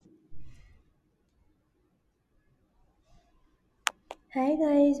Hi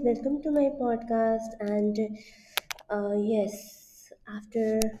guys, welcome to my podcast. And yes,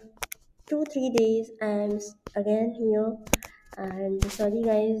 after 2 3 days, again here. And sorry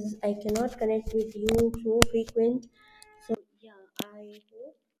guys, I cannot connect with you so frequent. So yeah, I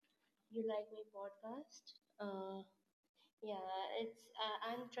hope you like my podcast. Yeah,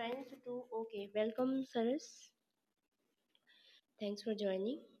 I'm trying to do okay. Welcome, Saras. Thanks for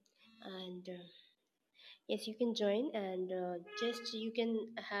joining. And yes, you can join and just you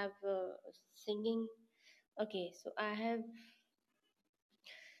can have singing. Okay, so I have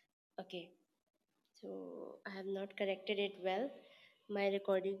okay, so I have not corrected it well. My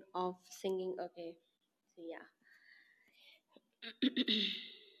recording of singing. Okay, so yeah.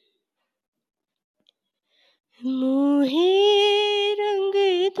 मोहे रंग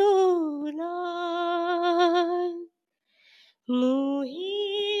तोला मोहे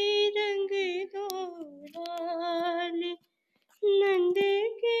रंग तोलाल नंद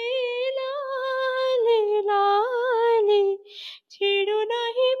के लाल लाल छेड़ो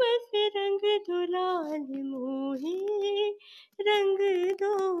नाही बस रंग दुलाल मोहे रंग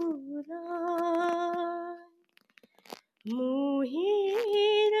दोलाल मोहे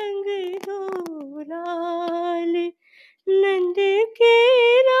रंग दोलाल नंद के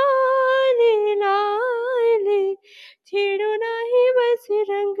लाल लाल छेड़ो नाही बस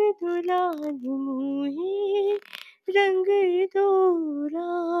रंग दुलाल मोहे रंग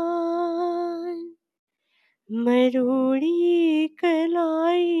दोलाल मरोड़ी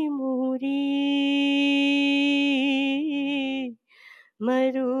कलाई मोरी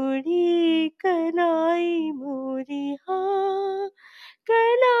मरोड़ी कलाई मोरी हाँ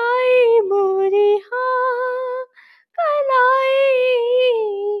कलाई मोरी हाँ कलाई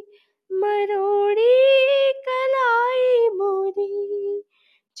मरोड़ी कलाई मोरी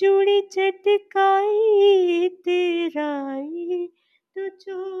चूड़ी चटकाई तेराई तो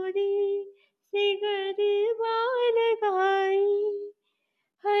चोरी से गरबा लगाई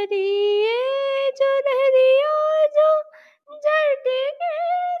हरिये जो नरिया जो जट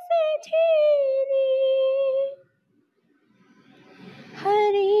कैसे छीनी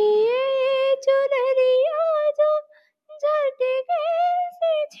हरिये जो नरिया जो जट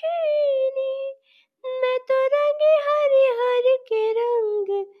कैसे छीनी मैं तो रंगी हरि हर के रंग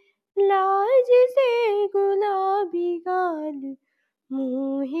लाज से गुलाबी गाल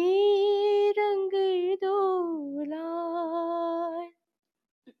मुहे रंग दो लाल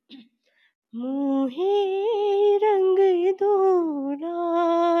मुहे रंग दो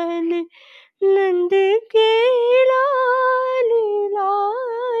लाल नंद के लाल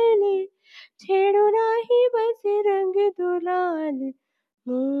लाल छेड़ो नाही बस रंग दो लाल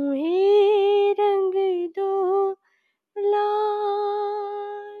मुहे रंग दो लाल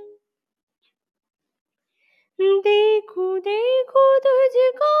देखूं देखूं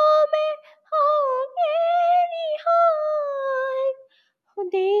तुझको मैं होंगे निहाल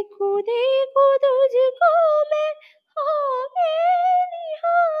देखूं देखूं तुझको मैं होंगे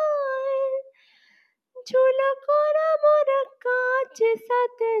निहाल झुलको ना मोर कांच सा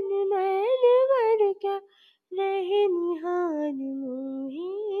तन नैन वर क्या रहे निहाल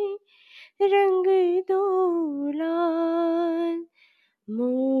मोहे रंग दो लाल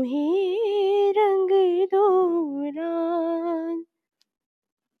मोहे रंग दो लाल.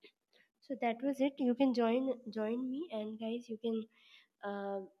 So that was it. You can join me, and guys, you can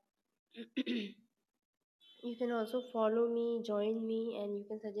uh, you can also follow me, join me, and you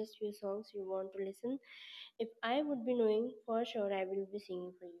can suggest few songs you want to listen. If I would be knowing for sure, I will be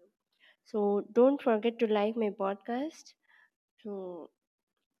singing for you. So don't forget to like my podcast. So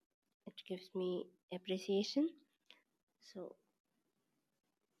it gives me appreciation. So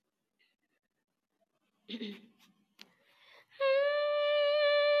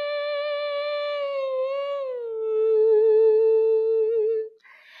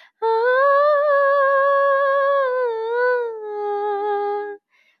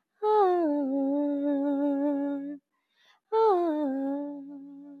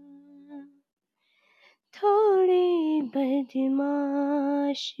थोड़े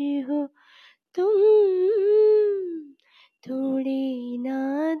बदमाश हो तुम थोड़े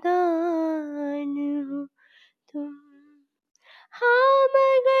नादान हो तुम हाँ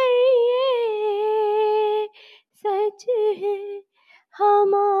मगर ये सच है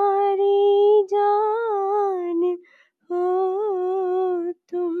हमारी जान हो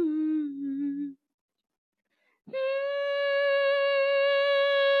तुम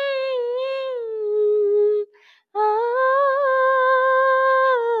आ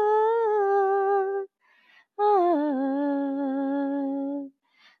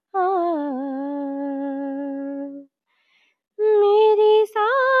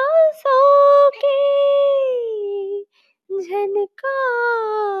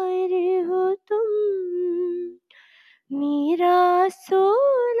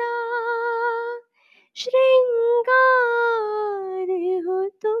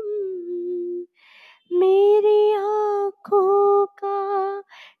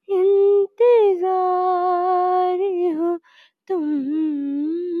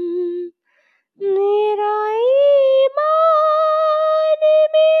मेरा ईमान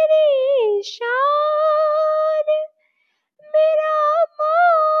मेरी शान, मेरा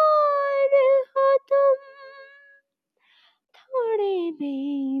मान हो तुम, थोड़े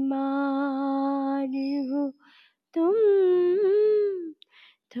बेईमान हो तुम,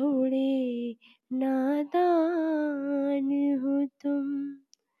 थोड़े नादान हो तुम।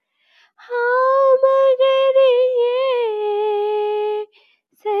 हाँ मगर ये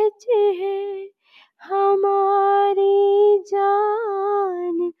सच है, हमारी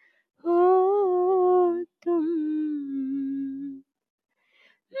जान हो तुम।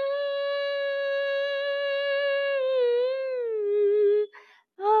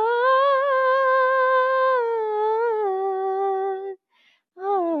 आ, आ, आ,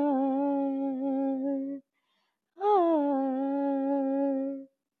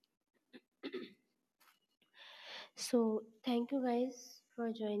 So, thank you guys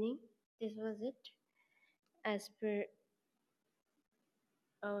for joining. This was it as per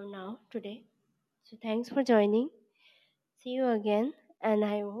now today. So, thanks for joining. See you again, and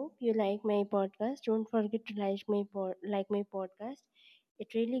I hope you like my podcast. Don't forget to like my podcast.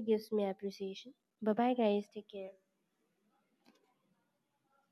 It really gives me appreciation. Bye bye, guys. Take care.